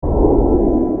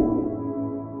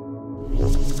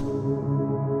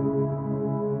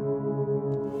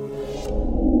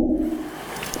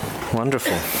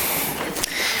Wonderful.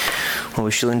 Well,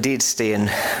 we shall indeed stay in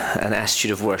an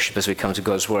attitude of worship as we come to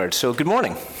God's Word. So, good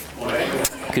morning.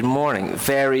 Good morning.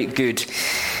 Very good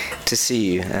to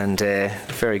see you, and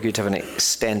very good to have an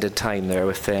extended time there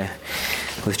with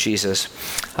Jesus.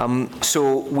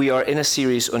 So, we are in a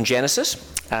series on Genesis,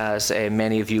 as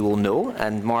many of you will know,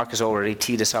 and Mark has already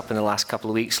teed us up in the last couple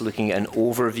of weeks looking at an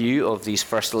overview of these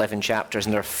first 11 chapters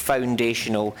and their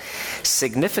foundational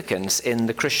significance in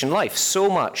the Christian life. So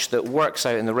much that works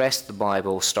out in the rest of the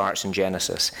Bible starts in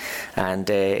Genesis. And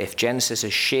if Genesis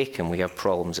is shaken, we have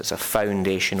problems. It's a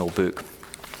foundational book.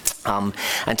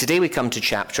 And today we come to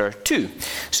chapter 2.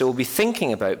 So we'll be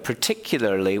thinking about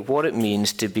particularly what it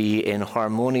means to be in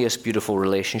harmonious, beautiful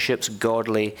relationships,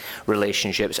 godly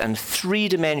relationships, and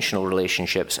three-dimensional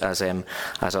relationships, as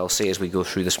I'll say as we go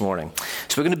through this morning.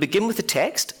 So we're going to begin with the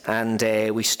text, and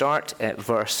we start at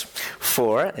verse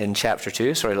 4 in chapter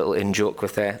 2. Sorry, a little in-joke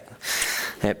with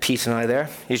Pete and I there.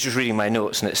 He's just reading my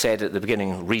notes, and it said at the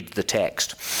beginning, read the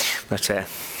text. But,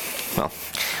 well,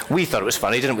 we thought it was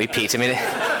funny, didn't we, Pete? I mean,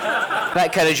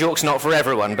 that kind of joke's not for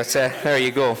everyone, but there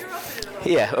you go.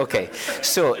 Yeah, okay.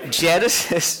 So,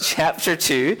 Genesis chapter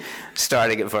 2,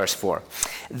 starting at verse 4.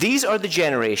 These are the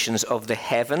generations of the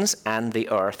heavens and the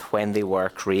earth when they were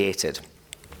created,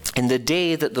 in the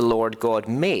day that the Lord God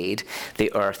made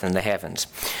the earth and the heavens,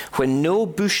 when no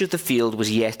bush of the field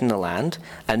was yet in the land,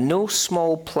 and no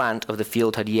small plant of the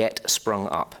field had yet sprung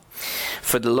up.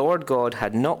 For the Lord God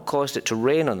had not caused it to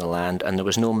rain on the land, and there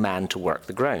was no man to work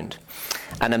the ground.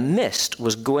 And a mist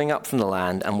was going up from the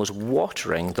land and was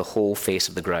watering the whole face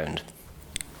of the ground.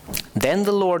 Then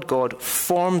the Lord God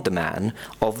formed the man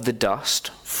of the dust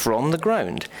from the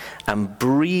ground and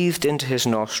breathed into his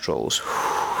nostrils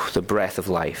the breath of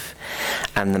life,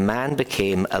 and the man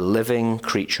became a living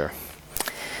creature.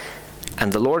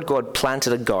 And the Lord God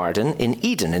planted a garden in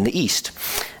Eden in the east,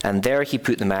 and there he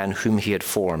put the man whom he had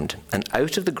formed. And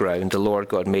out of the ground the Lord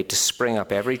God made to spring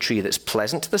up every tree that's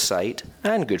pleasant to the sight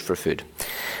and good for food.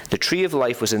 The tree of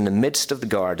life was in the midst of the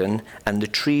garden, and the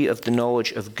tree of the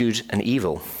knowledge of good and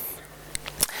evil.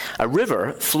 A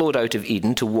river flowed out of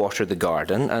Eden to water the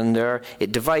garden, and there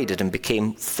it divided and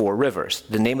became 4 rivers.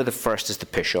 The name of the first is the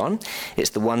Pishon. It's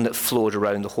the one that flowed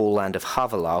around the whole land of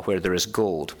Havilah, where there is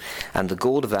gold. And the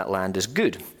gold of that land is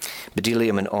good.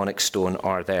 Bdellium and onyx stone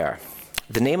are there.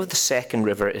 The name of the second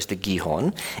river is the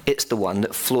Gihon. It's the one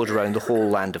that flowed around the whole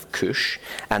land of Cush.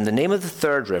 And the name of the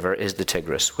third river is the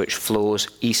Tigris, which flows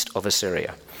east of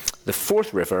Assyria. The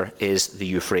fourth river is the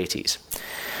Euphrates.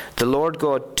 The Lord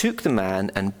God took the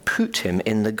man and put him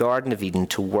in the Garden of Eden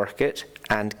to work it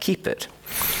and keep it.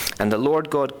 And the Lord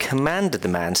God commanded the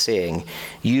man, saying,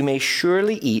 You may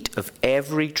surely eat of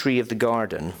every tree of the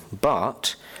garden,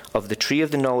 but of the tree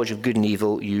of the knowledge of good and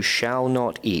evil you shall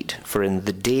not eat, for in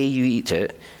the day you eat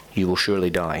it, you will surely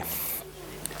die.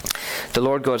 The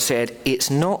Lord God said, It's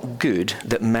not good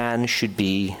that man should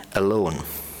be alone.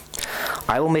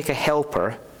 I will make a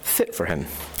helper fit for him.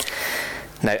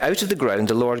 Now out of the ground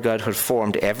the Lord God had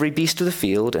formed every beast of the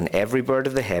field and every bird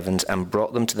of the heavens, and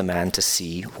brought them to the man to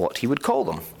see what he would call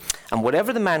them. And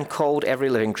whatever the man called every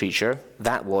living creature,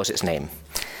 that was its name.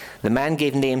 The man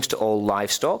gave names to all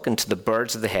livestock, and to the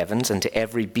birds of the heavens, and to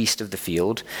every beast of the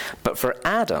field. But for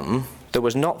Adam there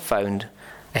was not found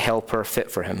a helper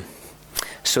fit for him.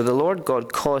 So the Lord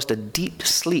God caused a deep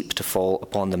sleep to fall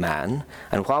upon the man,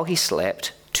 and while he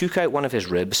slept, took out one of his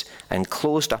ribs, and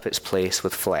closed up its place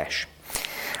with flesh.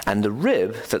 And the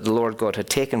rib that the Lord God had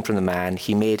taken from the man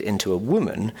he made into a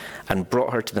woman, and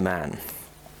brought her to the man.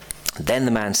 Then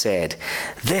the man said,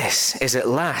 This at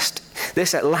last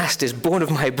is bone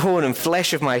of my bone and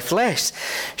flesh of my flesh.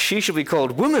 She shall be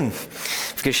called woman,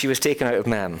 because she was taken out of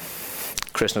man.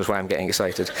 Chris knows why I'm getting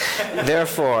excited.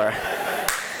 Therefore,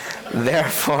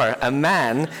 a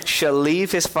man shall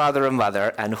leave his father and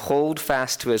mother and hold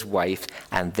fast to his wife,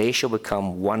 and they shall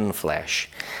become one flesh.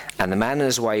 And the man and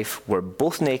his wife were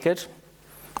both naked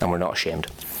and were not ashamed.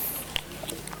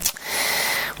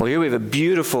 Well, here we have a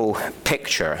beautiful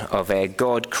picture of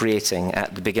God creating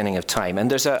at the beginning of time.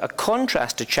 And there's a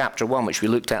contrast to chapter 1, which we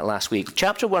looked at last week.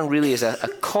 Chapter 1 really is a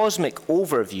cosmic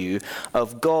overview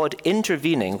of God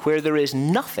intervening where there is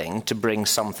nothing to bring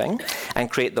something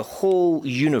and create the whole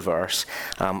universe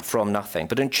from nothing.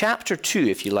 But in chapter 2,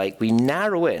 if you like, we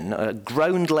narrow in a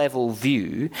ground-level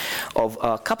view of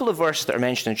a couple of verses that are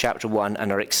mentioned in chapter 1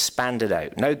 and are expanded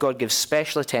out. Now God gives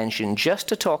special attention just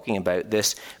to talking about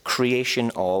this creation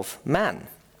of man.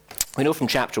 We know from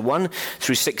chapter 1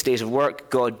 through 6 days of work,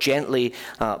 God gently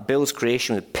builds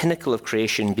creation, with the pinnacle of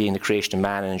creation being the creation of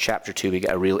man. And in chapter 2, we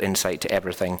get a real insight to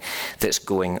everything that's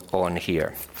going on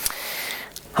here.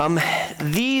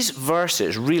 These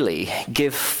verses really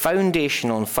give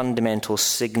foundational and fundamental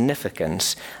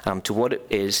significance to what it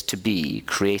is to be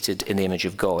created in the image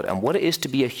of God and what it is to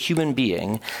be a human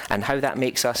being and how that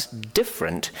makes us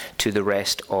different to the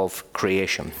rest of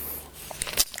creation.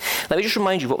 Let me just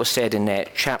remind you what was said in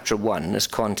chapter 1 as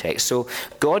context. So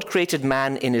God created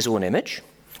man in his own image.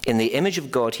 In the image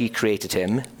of God he created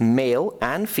him, male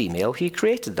and female he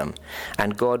created them.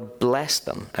 And God blessed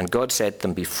them. And God said to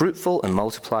them, be fruitful and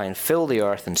multiply and fill the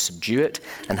earth and subdue it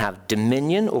and have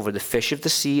dominion over the fish of the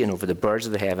sea and over the birds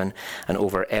of the heaven and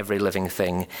over every living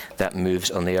thing that moves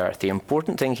on the earth. The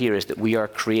important thing here is that we are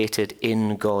created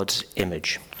in God's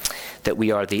image, that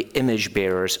we are the image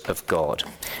bearers of God,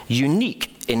 unique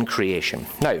in creation.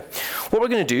 Now, what we're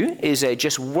going to do is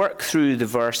just work through the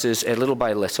verses little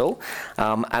by little,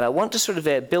 and I want to sort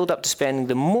of build up to spending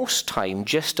the most time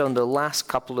just on the last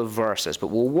couple of verses, but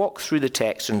we'll walk through the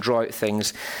text and draw out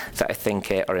things that I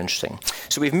think are interesting.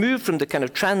 So we've moved from the kind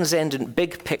of transcendent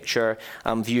big picture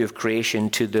view of creation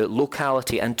to the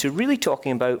locality and to really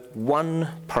talking about one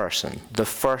person, the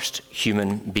first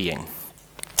human being.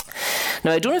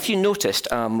 Now, I don't know if you noticed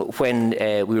when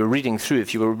we were reading through,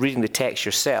 if you were reading the text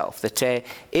yourself, that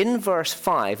in verse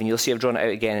 5, and you'll see I've drawn it out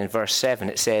again in verse 7,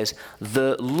 it says,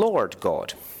 the Lord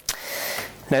God.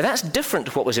 Now, that's different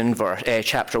to what was in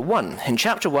chapter 1. In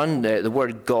chapter 1, the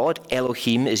word God,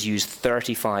 Elohim, is used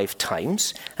 35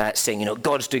 times, saying,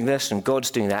 God's doing this and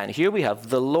God's doing that. And here we have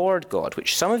the Lord God,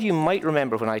 which some of you might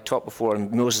remember when I taught before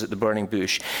on Moses at the burning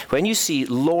bush. When you see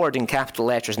Lord in capital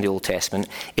letters in the Old Testament,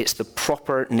 it's the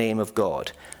proper name of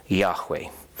God, Yahweh,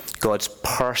 God's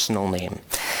personal name.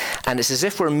 And it's as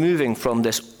if we're moving from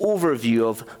this overview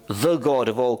of the God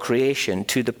of all creation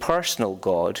to the personal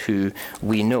God who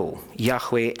we know,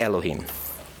 Yahweh Elohim.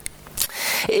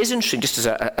 It is interesting, just as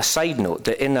a side note,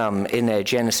 that in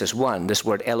Genesis 1, this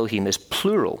word Elohim is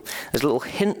plural. There's a little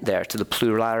hint there to the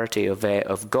plurality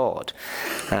of God,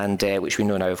 and which we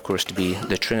know now, of course, to be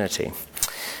the Trinity.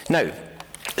 Now,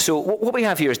 so what we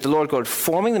have here is the Lord God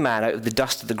forming the man out of the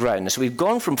dust of the ground. So we've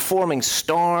gone from forming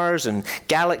stars and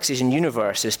galaxies and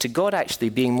universes to God actually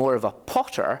being more of a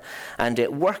potter and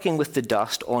working with the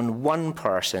dust on one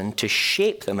person to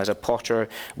shape them as a potter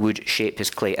would shape his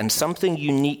clay. And something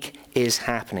unique is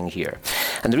happening here.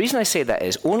 And the reason I say that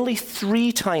is only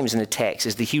 3 times in the text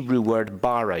is the Hebrew word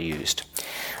bara used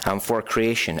for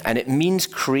creation. And it means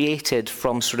created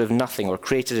from sort of nothing or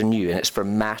created anew. And it's for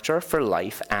matter, for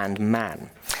life, and man.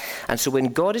 And so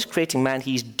when God is creating man,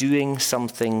 he's doing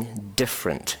something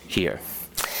different here.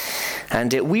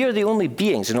 And we are the only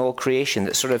beings in all creation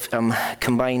that sort of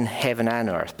combine heaven and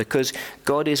earth because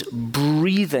God is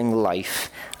breathing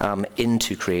life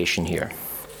into creation here.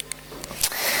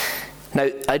 Now,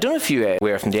 I don't know if you are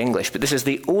aware from the English, but this is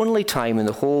the only time in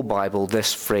the whole Bible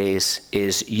this phrase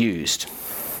is used.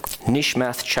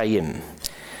 Nishmath Chayim,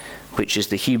 which is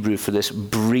the Hebrew for this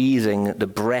breathing, the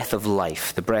breath of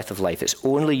life, the breath of life. It's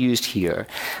only used here,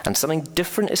 and something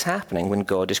different is happening when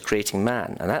God is creating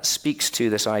man, and that speaks to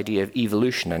this idea of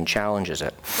evolution and challenges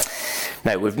it.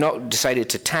 Now, we've not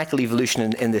decided to tackle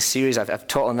evolution in this series. I've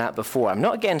taught on that before. I'm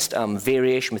not against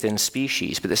variation within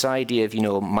species, but this idea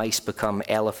of, mice become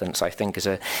elephants, I think, is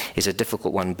a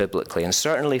difficult one biblically. And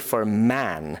certainly for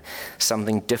man,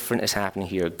 something different is happening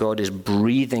here. God is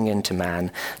breathing into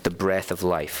man the breath of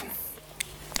life.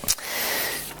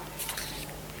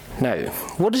 Now,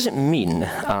 what does it mean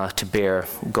to bear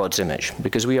God's image?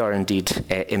 Because we are indeed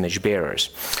image bearers.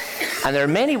 And there are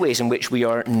many ways in which we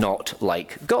are not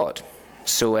like God.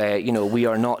 So, we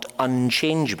are not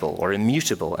unchangeable or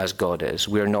immutable as God is.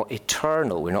 We are not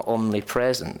eternal. We're not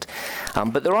omnipresent.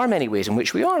 But there are many ways in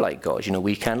which we are like God.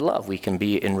 We can love. We can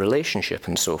be in relationship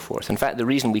and so forth. In fact, the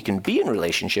reason we can be in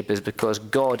relationship is because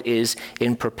God is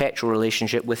in perpetual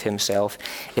relationship with himself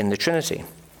in the Trinity.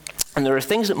 And there are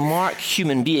things that mark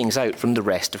human beings out from the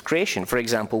rest of creation. For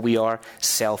example, we are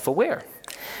self-aware,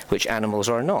 which animals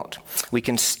are not. We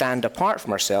can stand apart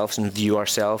from ourselves and view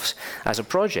ourselves as a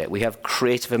project. We have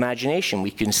creative imagination.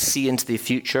 We can see into the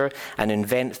future and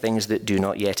invent things that do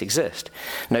not yet exist.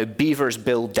 Now, beavers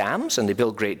build dams, and they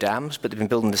build great dams, but they've been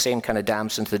building the same kind of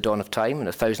dams since the dawn of time, and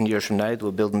 1,000 years from now,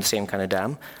 they'll be building the same kind of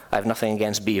dam. I have nothing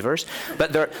against beavers,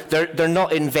 but they're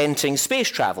not inventing space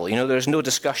travel. There's no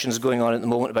discussions going on at the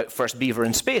moment about first beaver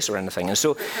in space or anything. And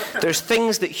so there's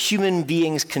things that human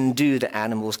beings can do that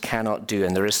animals cannot do,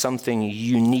 and there is something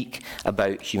unique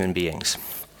about human beings.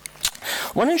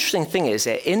 One interesting thing is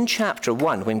that in chapter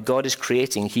 1, when God is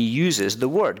creating, he uses the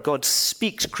word. God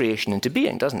speaks creation into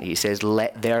being, doesn't he? He says,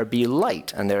 let there be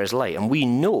light, and there is light. And we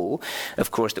know,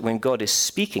 of course, that when God is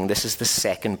speaking, this is the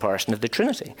second person of the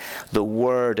Trinity, the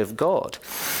Word of God.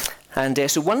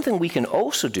 And so one thing we can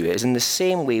also do is, in the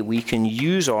same way, we can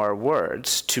use our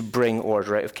words to bring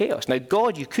order out of chaos. Now,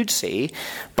 God, you could say,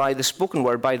 by the spoken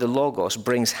word, by the Logos,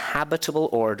 brings habitable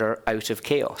order out of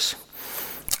chaos.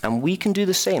 And we can do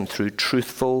the same through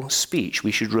truthful speech.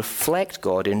 We should reflect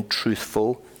God in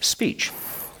truthful speech.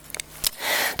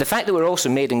 The fact that we're also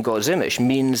made in God's image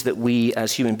means that we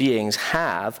as human beings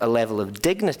have a level of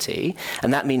dignity,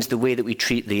 and that means the way that we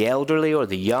treat the elderly or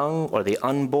the young or the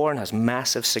unborn has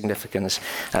massive significance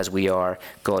as we are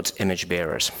God's image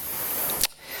bearers.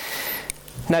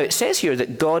 Now, it says here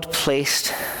that God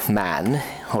placed man,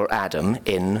 or Adam,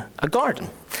 in a garden,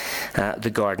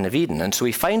 the Garden of Eden. And so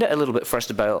we find out a little bit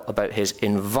first about his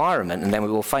environment, and then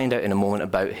we will find out in a moment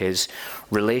about his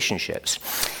relationships.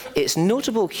 It's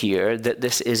notable here that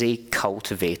this is a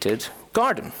cultivated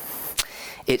garden.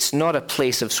 It's not a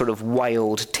place of sort of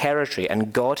wild territory,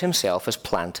 and God himself has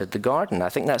planted the garden. I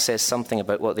think that says something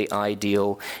about what the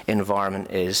ideal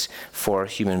environment is for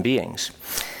human beings.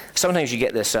 Sometimes you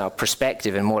get this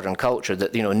perspective in modern culture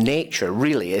that, nature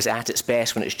really is at its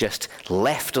best when it's just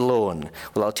left alone.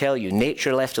 Well, I'll tell you,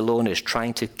 nature left alone is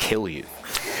trying to kill you.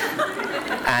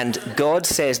 And God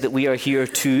says that we are here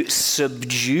to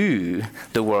subdue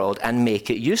the world and make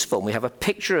it useful. And we have a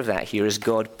picture of that here as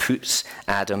God puts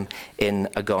Adam in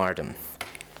a garden.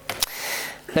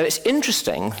 Now, it's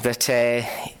interesting that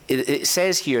it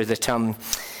says here that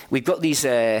we've got these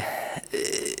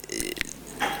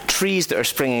trees that are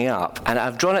springing up, and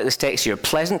I've drawn out this text here,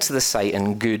 pleasant to the sight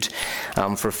and good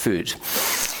for food.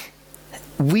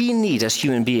 We need, as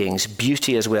human beings,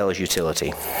 beauty as well as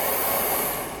utility.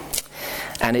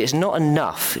 And it is not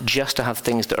enough just to have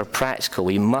things that are practical.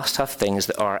 We must have things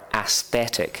that are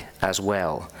aesthetic as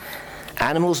well.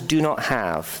 Animals do not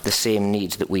have the same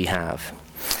needs that we have.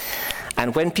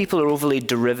 And when people are overly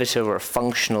derivative or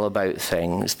functional about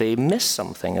things, they miss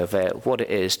something of what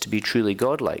it is to be truly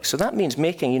godlike. So that means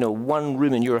making, one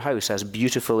room in your house as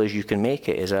beautiful as you can make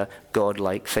it is a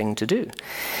godlike thing to do.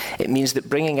 It means that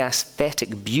bringing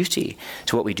aesthetic beauty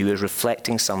to what we do is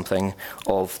reflecting something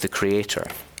of the Creator.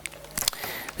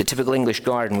 The typical English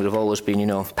garden would have always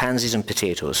been, pansies and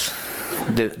potatoes.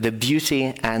 The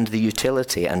beauty and the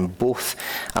utility, and both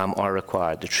are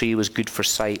required. The tree was good for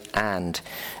sight and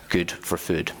good for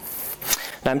food.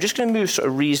 Now, I'm just going to move sort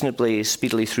of reasonably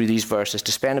speedily through these verses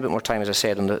to spend a bit more time, as I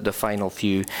said, on the final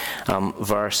few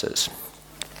verses.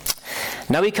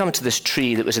 Now we come to this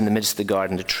tree that was in the midst of the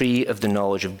garden, the tree of the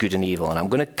knowledge of good and evil. And I'm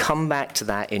going to come back to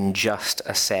that in just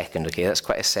a second, okay? That's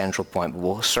quite a central point, but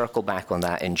we'll circle back on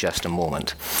that in just a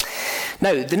moment.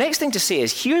 Now, the next thing to say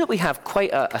is here that we have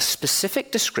quite a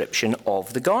specific description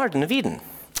of the Garden of Eden.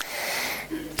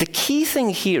 The key thing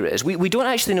here is we don't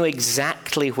actually know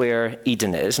exactly where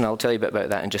Eden is, and I'll tell you a bit about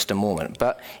that in just a moment,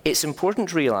 but it's important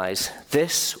to realize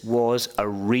this was a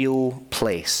real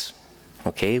place.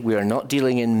 Okay, we are not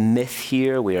dealing in myth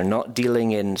here. We are not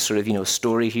dealing in sort of,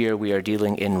 story here. We are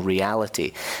dealing in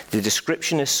reality. The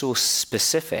description is so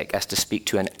specific as to speak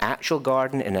to an actual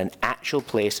garden in an actual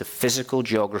place of physical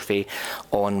geography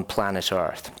on planet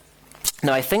Earth.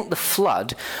 Now, I think the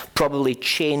flood probably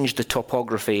changed the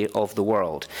topography of the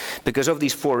world. Because of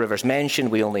these 4 rivers mentioned,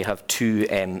 we only have 2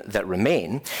 that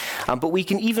remain. But we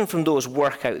can even from those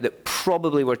work out that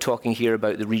probably we're talking here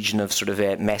about the region of sort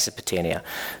of Mesopotamia,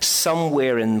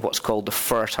 somewhere in what's called the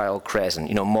Fertile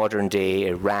Crescent, modern-day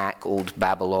Iraq, old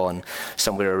Babylon,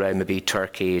 somewhere around maybe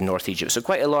Turkey, North Egypt. So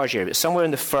quite a large area, but somewhere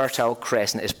in the Fertile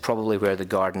Crescent is probably where the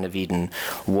Garden of Eden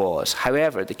was.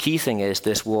 However, the key thing is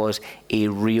this was a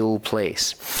real place.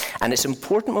 And it's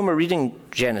important when we're reading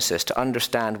Genesis to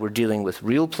understand we're dealing with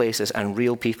real places and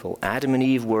real people. Adam and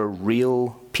Eve were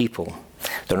real people.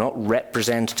 They're not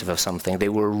representative of something. They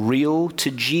were real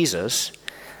to Jesus,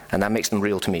 and that makes them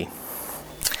real to me.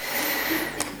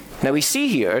 Now we see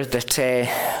here that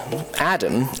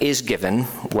Adam is given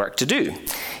work to do.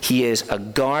 He is a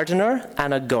gardener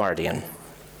and a guardian.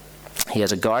 He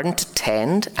has a garden to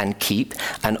tend and keep,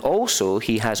 and also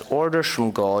he has orders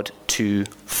from God to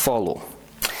follow.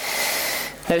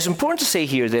 Now, it's important to say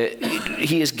here that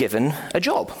he is given a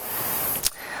job.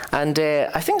 And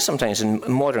I think sometimes in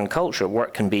modern culture,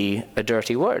 work can be a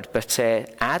dirty word, but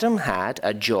Adam had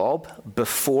a job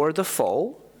before the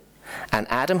fall, and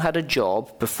Adam had a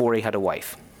job before he had a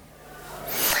wife.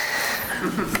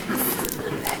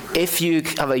 If you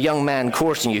have a young man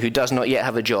courting you who does not yet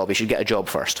have a job, you should get a job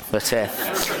first. But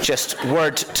just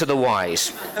word to the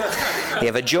wise. You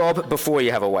have a job before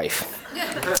you have a wife.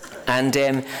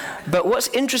 And but what's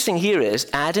interesting here is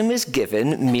Adam is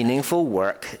given meaningful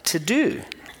work to do.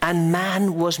 And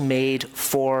man was made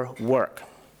for work.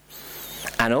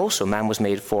 And also man was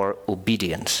made for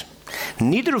obedience.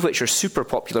 neither of which are super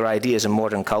popular ideas in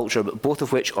modern culture, but both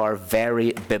of which are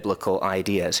very biblical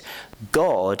ideas.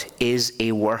 God is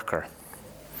a worker,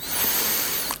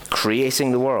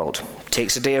 creating the world.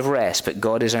 Takes a day of rest, but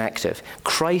God is active.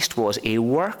 Christ was a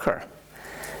worker.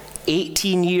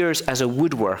 18 years as a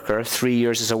woodworker, 3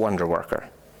 years as a wonder worker.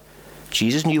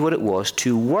 Jesus knew what it was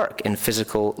to work in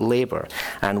physical labor,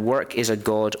 and work is a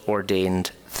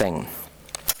God-ordained thing.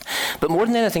 But more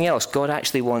than anything else, God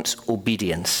actually wants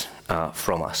obedience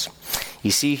from us.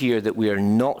 You see here that we are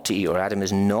not to eat, or Adam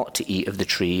is not to eat of the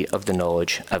tree of the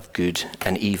knowledge of good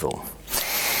and evil.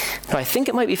 Now, I think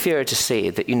it might be fair to say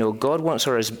that, God wants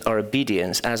our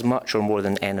obedience as much or more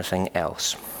than anything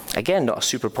else. Again, not a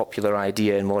super popular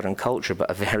idea in modern culture, but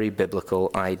a very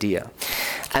biblical idea.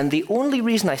 And the only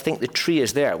reason I think the tree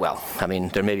is there,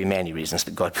 there may be many reasons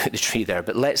that God put the tree there,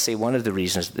 but let's say one of the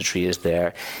reasons that the tree is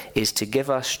there is to give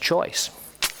us choice.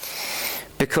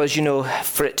 Because,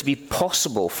 for it to be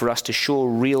possible for us to show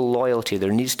real loyalty,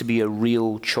 there needs to be a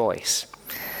real choice.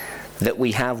 That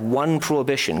we have one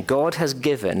prohibition. God has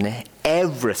given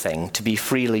everything to be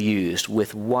freely used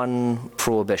with one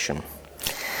prohibition.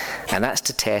 And that's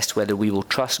to test whether we will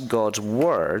trust God's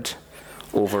word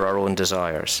over our own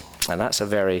desires. And that's a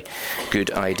very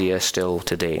good idea still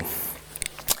today.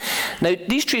 Now,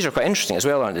 these trees are quite interesting as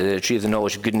well, aren't they? The tree of the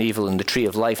knowledge of good and evil and the tree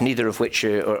of life, neither of which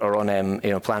are on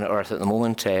planet Earth at the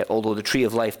moment, although the tree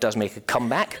of life does make a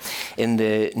comeback in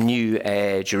the new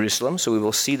Jerusalem, so we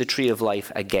will see the tree of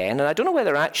life again. And I don't know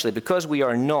whether actually, because we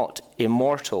are not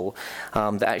immortal,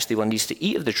 that actually one needs to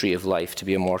eat of the tree of life to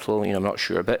be immortal. I'm not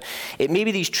sure. But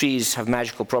maybe these trees have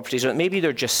magical properties, or maybe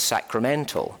they're just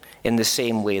sacramental in the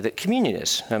same way that communion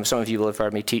is. Some of you will have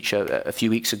heard me teach a few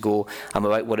weeks ago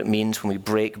about what it means when we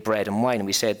break bread and wine. And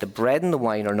we said the bread and the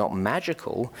wine are not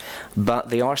magical, but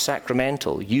they are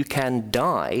sacramental. You can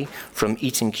die from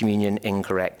eating communion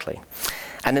incorrectly.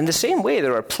 And in the same way,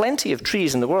 there are plenty of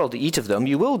trees in the world that eat of them,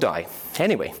 you will die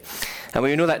anyway. And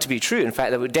we know that to be true. In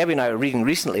fact, Debbie and I were reading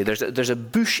recently, there's a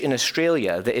bush in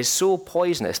Australia that is so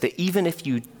poisonous that even if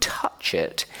you touch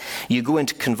it, you go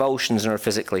into convulsions and are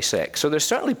physically sick. So there's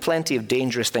certainly plenty of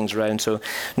dangerous things around, so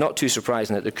not too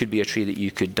surprising that there could be a tree that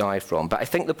you could die from. But I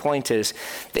think the point is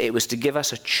that it was to give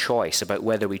us a choice about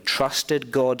whether we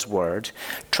trusted God's word,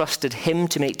 trusted him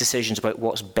to make decisions about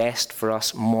what's best for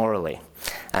us morally.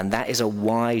 And that is a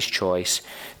wise choice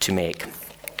to make.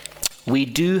 We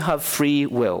do have free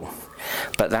will,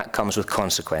 but that comes with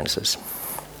consequences.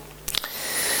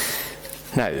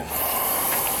 Now,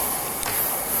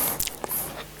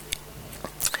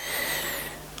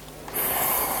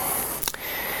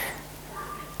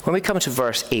 when we come to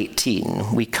verse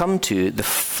 18, we come to the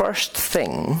first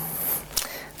thing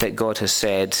that God has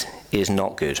said is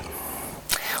not good.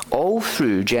 All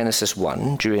through Genesis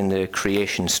 1, during the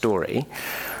creation story,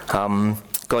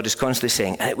 God is constantly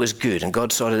saying, and it was good, and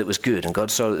God saw that it was good, and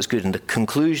God saw that it was good, and the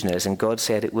conclusion is, and God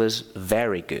said it was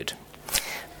very good.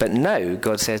 But now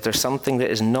God says there's something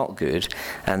that is not good,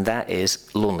 and that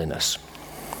is loneliness.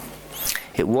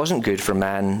 It wasn't good for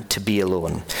man to be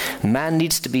alone. Man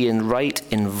needs to be in right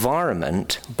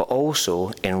environment, but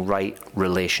also in right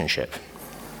relationship.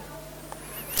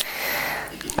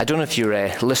 I don't know if you're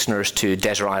listeners to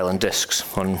Desert Island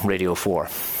Discs on Radio 4.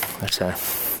 But,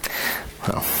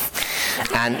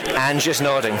 and just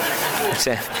nodding.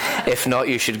 If not,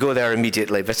 you should go there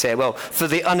immediately. But, for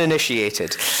the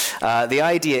uninitiated, the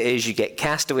idea is you get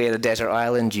cast away on a desert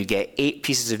island, you get 8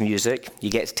 pieces of music, you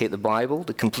get to take the Bible,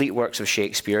 the complete works of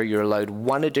Shakespeare, you're allowed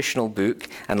 1 additional book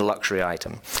and a luxury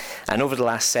item. And over the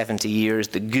last 70 years,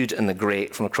 the good and the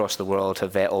great from across the world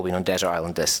have all been on Desert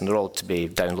Island Discs, and they're all to be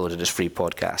downloaded as free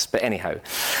podcasts. But anyhow,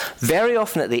 very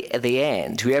often at the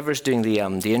end, whoever's doing the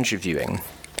interviewing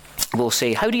will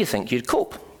say, how do you think you'd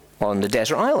cope on the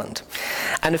desert island?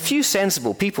 And a few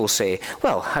sensible people say,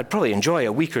 well, I'd probably enjoy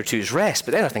a week or two's rest,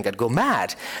 but then I think I'd go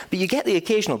mad. But you get the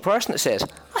occasional person that says,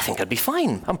 I think I'd be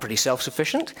fine. I'm pretty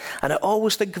self-sufficient. And I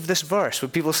always think of this verse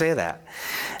when people say that.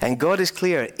 And God is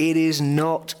clear, it is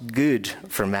not good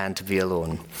for man to be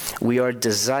alone. We are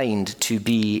designed to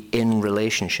be in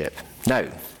relationship. Now,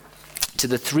 to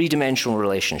the 3-dimensional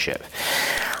relationship.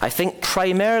 I think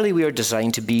primarily we are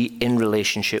designed to be in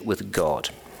relationship with God,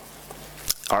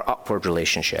 our upward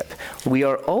relationship. We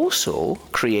are also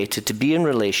created to be in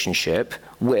relationship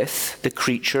with the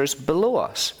creatures below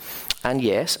us. And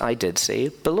yes, I did say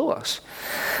below us.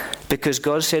 Because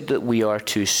God said that we are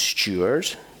to steward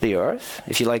the earth.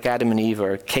 If you like, Adam and Eve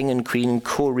are king and queen,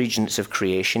 co-regents of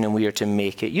creation, and we are to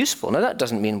make it useful. Now, that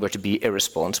doesn't mean we're to be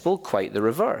irresponsible, quite the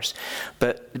reverse.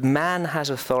 But man has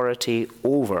authority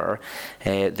over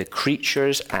the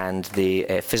creatures and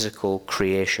the physical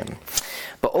creation.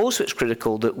 But also it's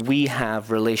critical that we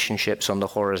have relationships on the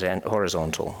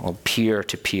horizontal, or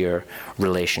peer-to-peer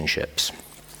relationships.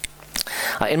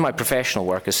 In my professional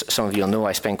work, as some of you will know,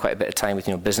 I spend quite a bit of time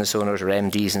with business owners or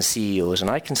MDs and CEOs, and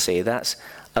I can say that's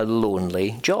a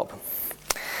lonely job.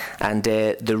 And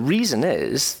the reason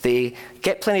is they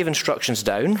get plenty of instructions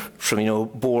down from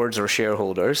boards or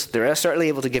shareholders. They're certainly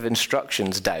able to give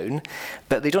instructions down,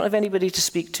 but they don't have anybody to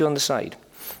speak to on the side.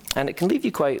 And it can leave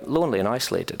you quite lonely and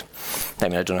isolated. I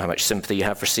mean, I don't know how much sympathy you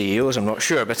have for CEOs, I'm not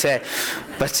sure. But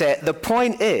the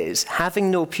point is, having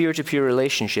no peer-to-peer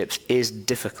relationships is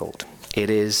difficult. It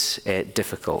is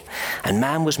difficult. And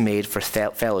man was made for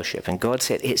fellowship. And God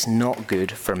said, it's not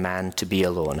good for man to be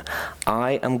alone.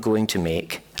 I am going to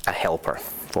make a helper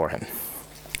for him.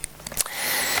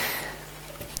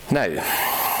 Now,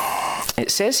 it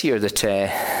says here that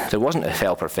there wasn't a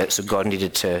helper fit, so God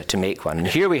needed to make one. And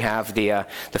here we have the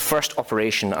first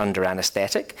operation under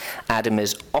anaesthetic. Adam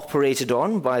is operated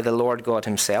on by the Lord God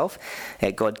himself.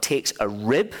 God takes a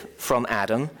rib from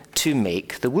Adam to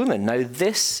make the woman. Now,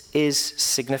 this is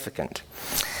significant.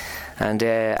 And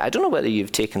I don't know whether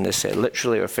you've taken this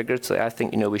literally or figuratively. I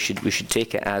think we should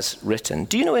take it as written.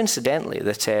 Do you know, incidentally,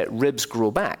 that ribs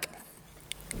grow back?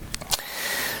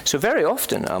 So very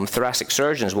often, thoracic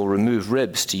surgeons will remove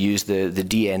ribs to use the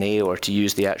DNA or to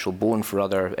use the actual bone for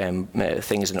other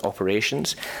things in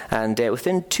operations. And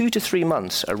within 2 to 3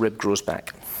 months, a rib grows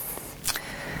back,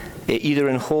 either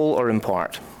in whole or in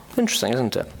part. Interesting,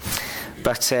 isn't it?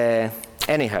 But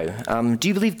anyhow, do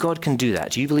you believe God can do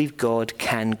that? Do you believe God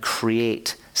can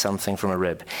create something from a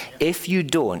rib? If you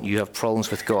don't, you have problems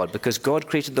with God, because God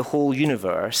created the whole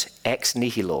universe ex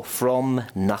nihilo, from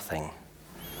nothing.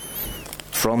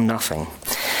 From nothing.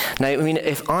 Now, I mean,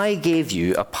 if I gave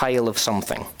you a pile of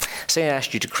something, say I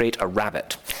asked you to create a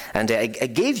rabbit, and I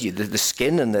gave you the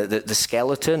skin and the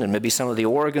skeleton and maybe some of the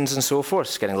organs and so forth.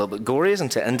 It's getting a little bit gory,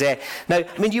 isn't it? And now,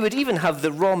 I mean, you would even have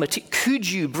the raw material. Could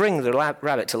you bring the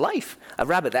rabbit to life? A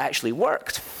rabbit that actually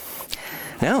worked?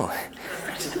 No.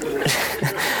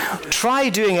 Try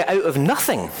doing it out of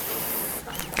nothing.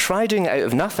 Try doing it out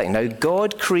of nothing. Now,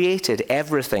 God created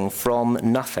everything from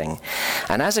nothing.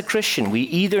 And as a Christian, we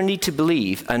either need to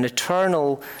believe an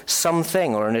eternal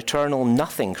something or an eternal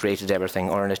nothing created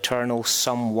everything, or an eternal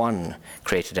someone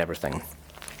created everything.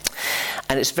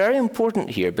 And it's very important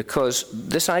here, because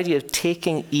this idea of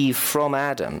taking Eve from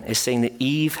Adam is saying that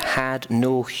Eve had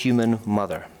no human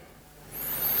mother.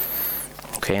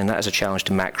 Okay, and that is a challenge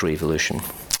to macroevolution.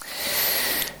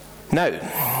 Now,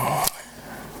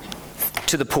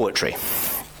 to the poetry.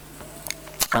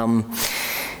 I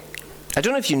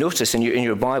don't know if you notice in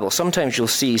your Bible, sometimes you'll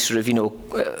see sort of,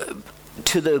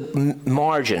 to the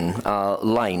margin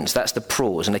lines, that's the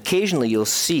prose, and occasionally you'll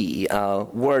see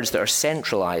words that are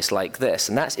centralized like this,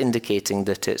 and that's indicating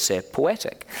that it's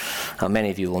poetic. Many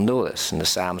of you will know this, and the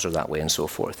Psalms are that way and so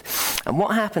forth. And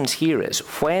what happens here is,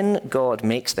 when God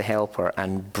makes the helper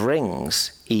and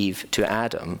brings Eve to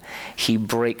Adam, he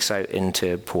breaks out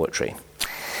into poetry.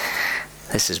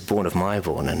 This is bone of my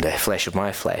bone and flesh of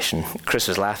my flesh. And Chris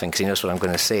was laughing because he knows what I'm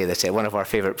going to say, that one of our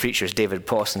favourite preachers, David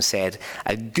Pawson, said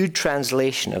a good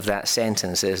translation of that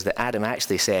sentence is that Adam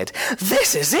actually said,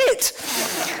 "This is it!"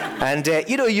 And,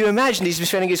 you imagine he's been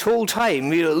spending his whole time,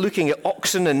 looking at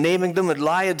oxen and naming them and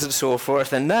lions and so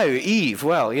forth, and now Eve,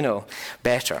 well,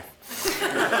 better.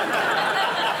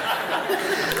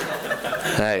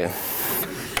 Now,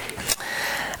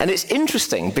 and it's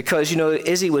interesting because,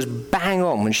 Izzy was bang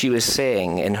on when she was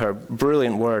saying in her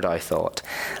brilliant word, I thought,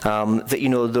 that,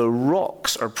 the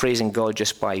rocks are praising God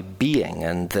just by being,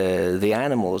 and the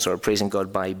animals are praising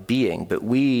God by being, but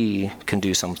we can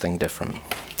do something different.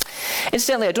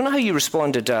 Incidentally, I don't know how you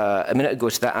responded a minute ago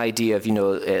to that idea of,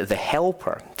 the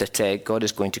helper, that God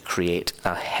is going to create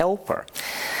a helper.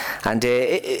 And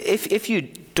if you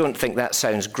don't think that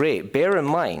sounds great, bear in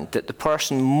mind that the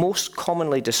person most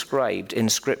commonly described in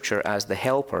Scripture as the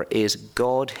helper is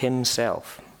God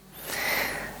himself.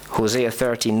 Hosea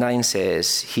 13:9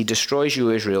 says, "He destroys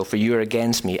you, Israel, for you are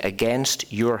against me,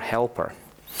 against your helper."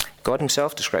 God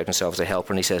himself described himself as a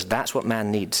helper, and he says that's what man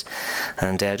needs.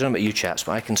 And I don't know about you chaps,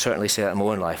 but I can certainly say that in my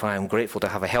own life. I am grateful to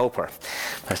have a helper.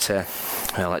 But,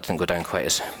 that didn't go down quite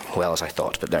as well as I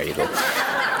thought, but there you go.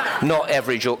 Not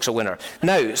every joke's a winner.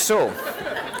 Now, so,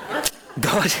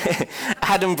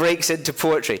 Adam breaks into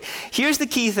poetry. Here's the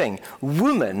key thing.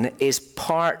 Woman is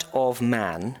part of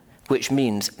man, which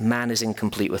means man is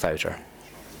incomplete without her.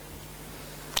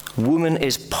 Woman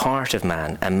is part of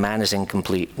man, and man is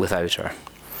incomplete without her.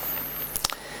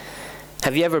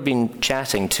 Have you ever been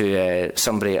chatting to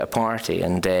somebody at a party,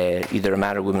 and either a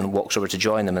man or woman walks over to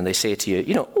join them, and they say to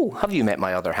you, oh, have you met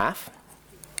my other half?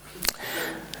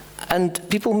 And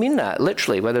people mean that,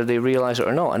 literally, whether they realize it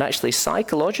or not. And actually,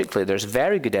 psychologically, there's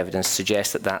very good evidence to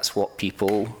suggest that that's what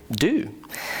people do.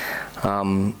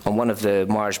 On one of the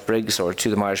Myers-Briggs, or two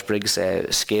of the Myers-Briggs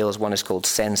scales, one is called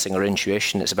sensing or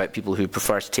intuition. It's about people who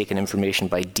prefer to take in information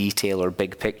by detail or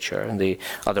big picture. And the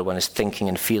other one is thinking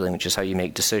and feeling, which is how you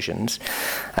make decisions.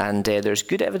 And there's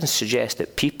good evidence to suggest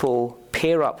that people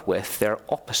pair up with their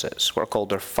opposites, what are called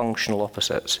their functional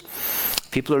opposites.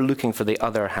 People are looking for the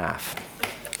other half.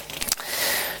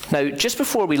 Now, just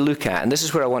before we look at, and this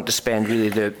is where I want to spend really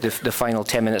the final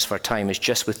 10 minutes of our time, is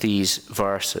just with these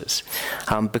verses.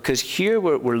 Because here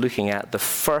we're looking at the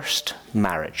first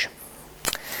marriage.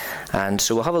 And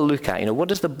so we'll have a look at, what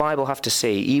does the Bible have to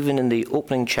say, even in the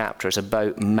opening chapters,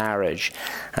 about marriage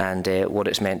and what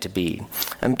it's meant to be.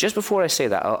 And just before I say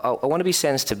that, I want to be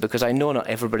sensitive, because I know not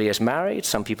everybody is married.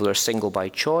 Some people are single by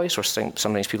choice, or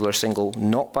sometimes people are single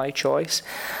not by choice.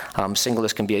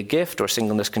 Singleness can be a gift, or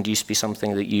singleness can just be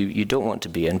something that you don't want to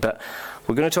be in. But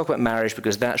we're going to talk about marriage,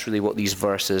 because that's really what these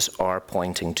verses are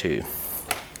pointing to.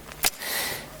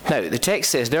 Now, the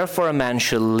text says, "Therefore a man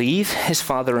shall leave his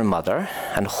father and mother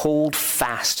and hold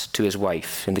fast to his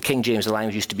wife." In the King James, the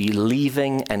language used to be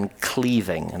leaving and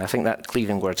cleaving. And I think that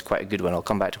cleaving word's quite a good one. I'll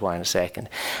come back to why in a second.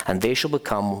 "And they shall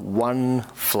become one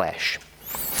flesh.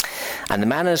 And the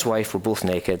man and his wife were both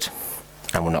naked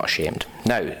and were not ashamed."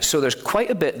 Now, so there's quite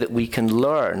a bit that we can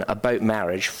learn about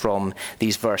marriage from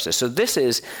these verses. So this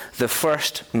is the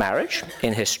first marriage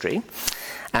in history.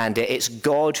 And it's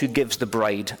God who gives the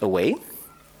bride away.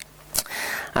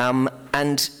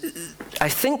 And I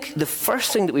think the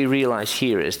first thing that we realize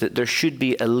here is that there should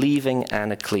be a leaving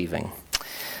and a cleaving.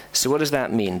 So what does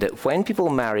that mean? That when people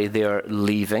marry, they're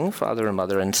leaving father and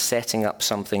mother and setting up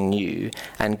something new,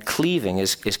 and cleaving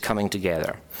is coming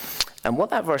together. And what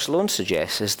that verse alone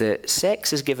suggests is that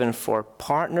sex is given for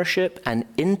partnership and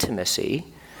intimacy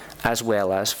as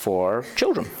well as for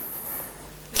children.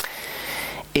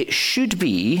 It should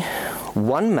be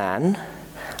one man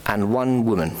and one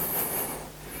woman.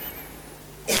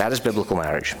 That is biblical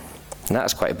marriage. And that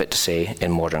is quite a bit to say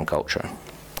in modern culture.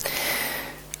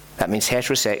 That means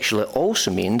heterosexual. It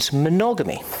also means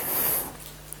monogamy.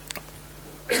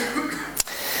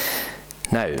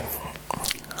 Now,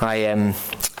 a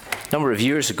number of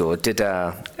years ago, did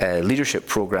a leadership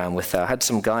program with, had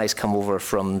some guys come over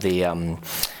from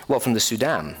from the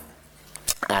Sudan.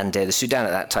 And the Sudan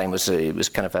at that time was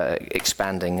kind of an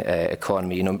expanding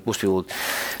economy. Most people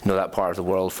know that part of the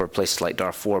world for places like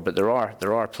Darfur, but there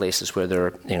are places where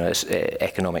there is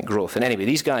economic growth. And anyway,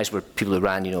 these guys were people who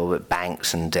ran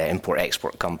banks and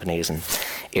import-export companies and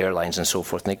airlines and so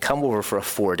forth. And they come over for a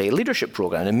 4-day leadership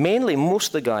program. And mainly, most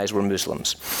of the guys were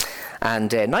Muslims.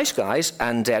 And nice guys,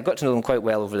 and I got to know them quite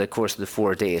well over the course of the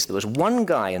 4 days. There was one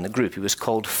guy in the group who was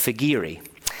called Fagiri.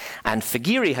 And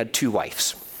Fagiri had 2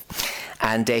 wives.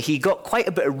 And he got quite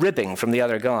a bit of ribbing from the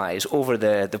other guys over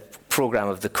the program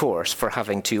of the course for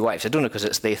having 2 wives. I don't know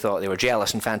because they thought they were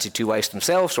jealous and fancied 2 wives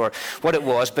themselves or what it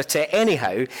was, but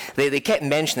anyhow, they kept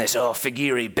mentioning this,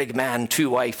 Fagiri, big man,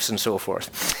 2 wives and so forth.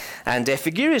 And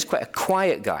Fagiri is quite a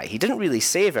quiet guy. He didn't really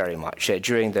say very much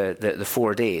during the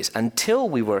 4 days until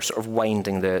we were sort of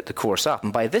winding the course up.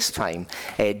 And by this time,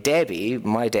 my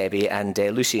Debbie, and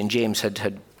Lucy and James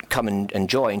had come and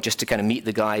join just to kind of meet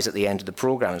the guys at the end of the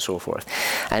program and so forth.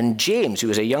 And James, who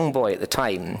was a young boy at the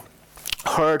time,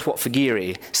 heard what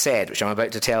Fagiri said, which I'm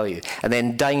about to tell you, and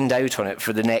then dined out on it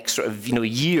for the next sort of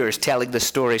years, telling the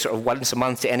story sort of once a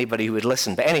month to anybody who would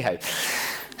listen. But anyhow,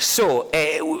 so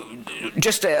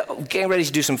just getting ready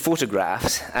to do some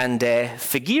photographs, and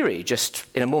Fagiri, just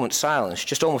in a moment's silence,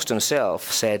 just almost to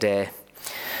himself, said,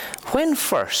 "When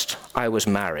first I was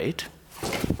married,"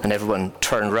 and everyone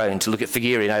turned round to look at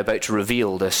Fagiri, now about to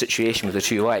reveal the situation with the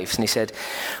 2 wives. And he said,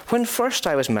 "When first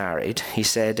I was married," he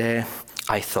said,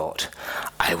 "I thought,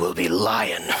 I will be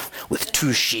lion with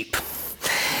 2 sheep.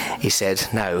 He said,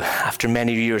 "Now, after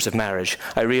many years of marriage,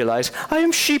 I realize I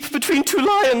am sheep between 2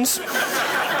 lions."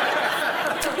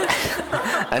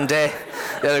 And the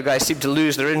other guys seemed to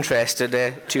lose their interest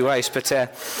in 2 wives. But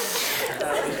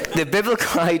the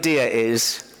biblical idea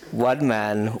is one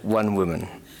man, one woman,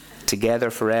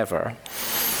 together forever.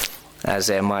 As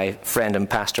my friend and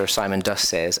pastor Simon Duss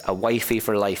says, a wifey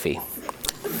for lifey.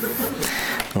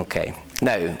 Okay,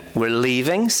 now we're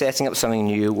leaving, setting up something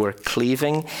new, we're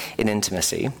cleaving in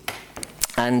intimacy.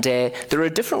 And there are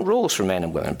different roles for men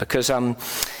and women, because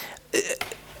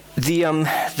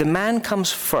the man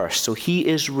comes first, so he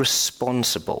is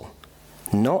responsible,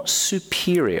 not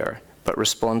superior, but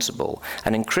responsible.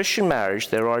 And in Christian marriage,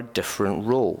 there are different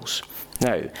roles.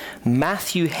 Now,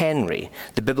 Matthew Henry,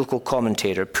 the biblical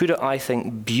commentator, put it, I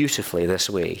think, beautifully this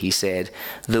way. He said,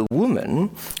 "The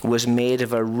woman was made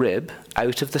of a rib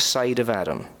out of the side of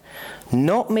Adam,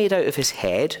 not made out of his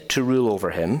head to rule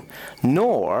over him,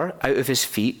 nor out of his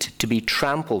feet to be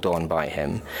trampled on by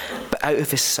him, but out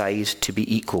of his side to be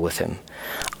equal with him,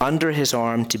 under his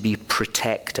arm to be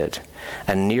protected,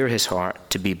 and near his heart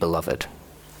to be beloved."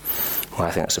 Well,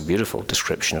 I think that's a beautiful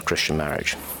description of Christian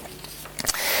marriage.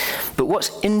 But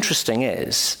what's interesting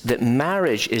is that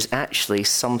marriage is actually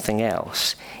something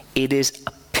else. It is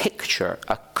a picture,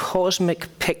 a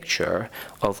cosmic picture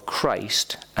of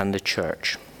Christ and the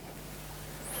church.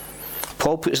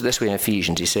 Paul puts it this way in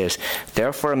Ephesians. He says,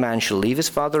 "Therefore a man shall leave his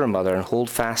father and mother and hold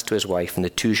fast to his wife, and the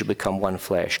two shall become one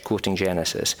flesh," quoting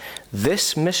Genesis.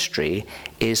 This mystery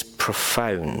is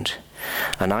profound,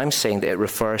 and I'm saying that it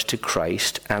refers to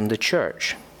Christ and the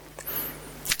church.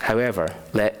 However,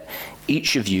 let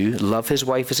each of you love his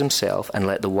wife as himself, and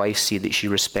let the wife see that she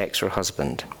respects her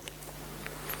husband.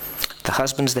 The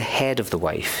husband's the head of the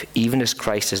wife, even as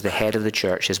Christ is the head of the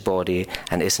church, his body,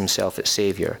 and is himself its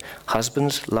Saviour.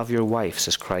 Husbands, love your wives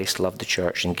as Christ loved the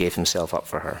church and gave himself up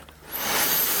for her.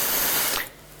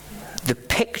 The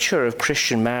picture of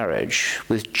Christian marriage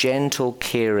with gentle,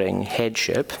 caring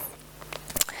headship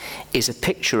is a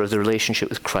picture of the relationship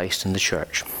with Christ and the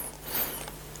church.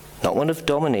 Not one of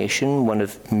domination, one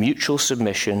of mutual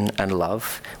submission and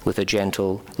love, with a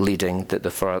gentle leading that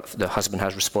the husband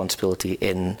has responsibility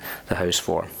in the house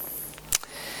for.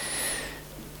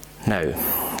 Now,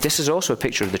 this is also a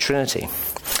picture of the Trinity,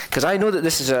 because I know that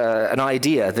this is an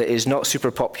idea that is not super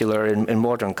popular in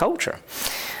modern culture.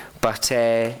 But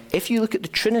if you look at the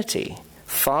Trinity,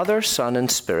 Father, Son, and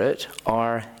Spirit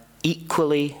are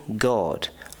equally God,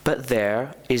 but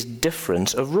there is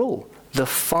difference of role. The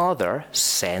Father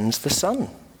sends the Son.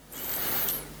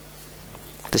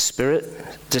 The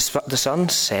Son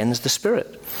sends the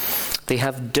Spirit. They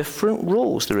have different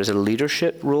roles. There is a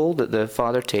leadership role that the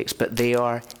Father takes, but they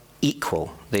are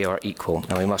equal. They are equal.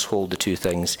 And we must hold the two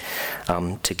things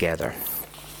together.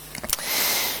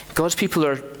 God's people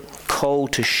are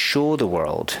called to show the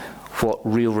world what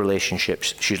real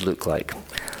relationships should look like.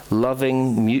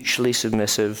 Loving, mutually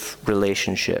submissive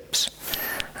relationships.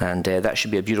 And that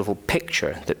should be a beautiful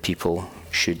picture that people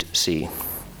should see.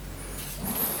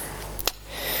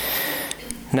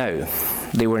 Now,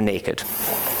 they were naked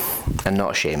and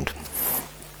not ashamed.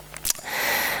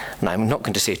 Now, I'm not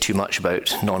going to say too much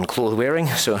about non-clothes wearing,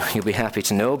 so you'll be happy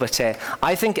to know. But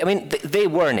they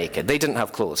were naked. They didn't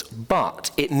have clothes. But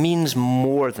it means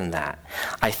more than that.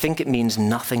 I think it means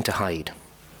nothing to hide.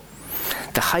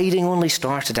 The hiding only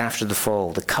started after the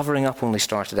fall. The covering up only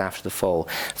started after the fall.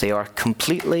 They are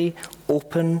completely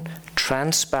open,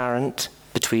 transparent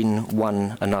between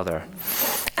one another.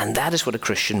 And that is what a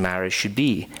Christian marriage should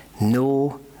be.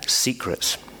 No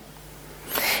secrets.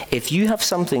 If you have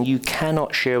something you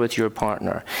cannot share with your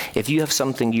partner, if you have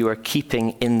something you are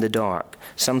keeping in the dark,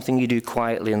 something you do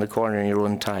quietly in the corner in your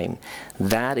own time,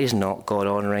 that is not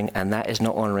God-honoring, and that is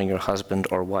not honoring your husband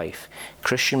or wife.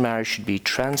 Christian marriage should be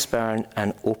transparent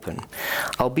and open.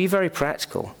 I'll be very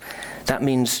practical. That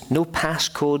means no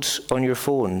passcodes on your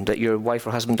phone that your wife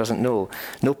or husband doesn't know.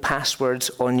 No passwords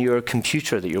on your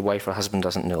computer that your wife or husband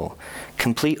doesn't know.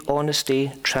 Complete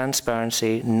honesty,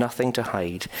 transparency, nothing to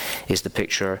hide is the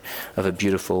picture of a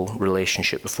beautiful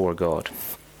relationship before God.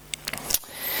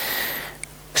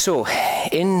 So,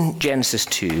 in Genesis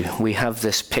 2, we have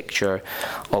this picture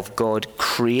of God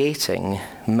creating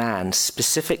man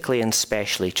specifically and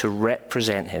specially to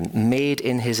represent him, made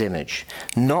in his image,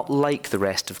 not like the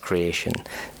rest of creation,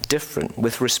 different,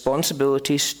 with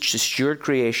responsibilities to steward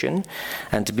creation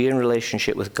and to be in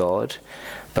relationship with God,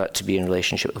 but to be in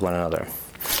relationship with one another.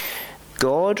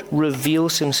 God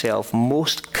reveals himself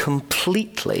most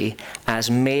completely as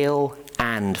male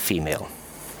and female.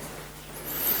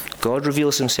 God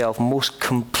reveals himself most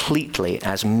completely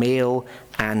as male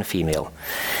and female.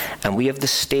 And we have the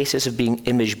status of being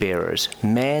image bearers,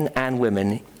 men and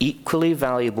women, equally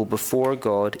valuable before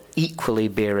God, equally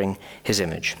bearing his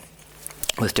image,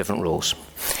 with different roles.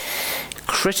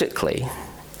 Critically,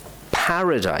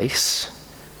 paradise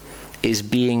is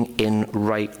being in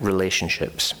right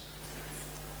relationships.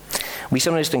 We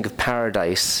sometimes think of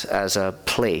paradise as a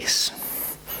place.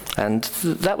 And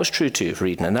that was true too for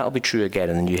Eden, and that'll be true again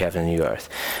in the new heaven and new earth.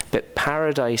 But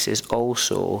paradise is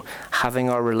also having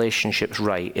our relationships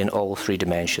right in all three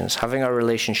dimensions. Having our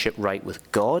relationship right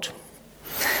with God,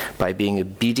 by being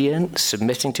obedient,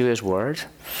 submitting to his word.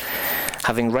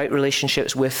 Having right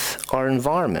relationships with our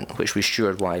environment, which we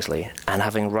steward wisely. And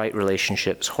having right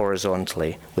relationships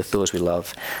horizontally with those we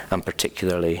love, and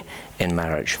particularly in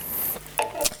marriage.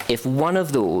 If one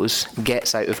of those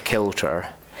gets out of kilter,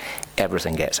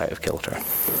 everything gets out of kilter.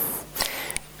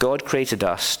 God created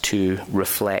us to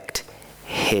reflect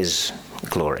his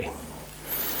glory.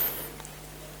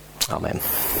 Amen.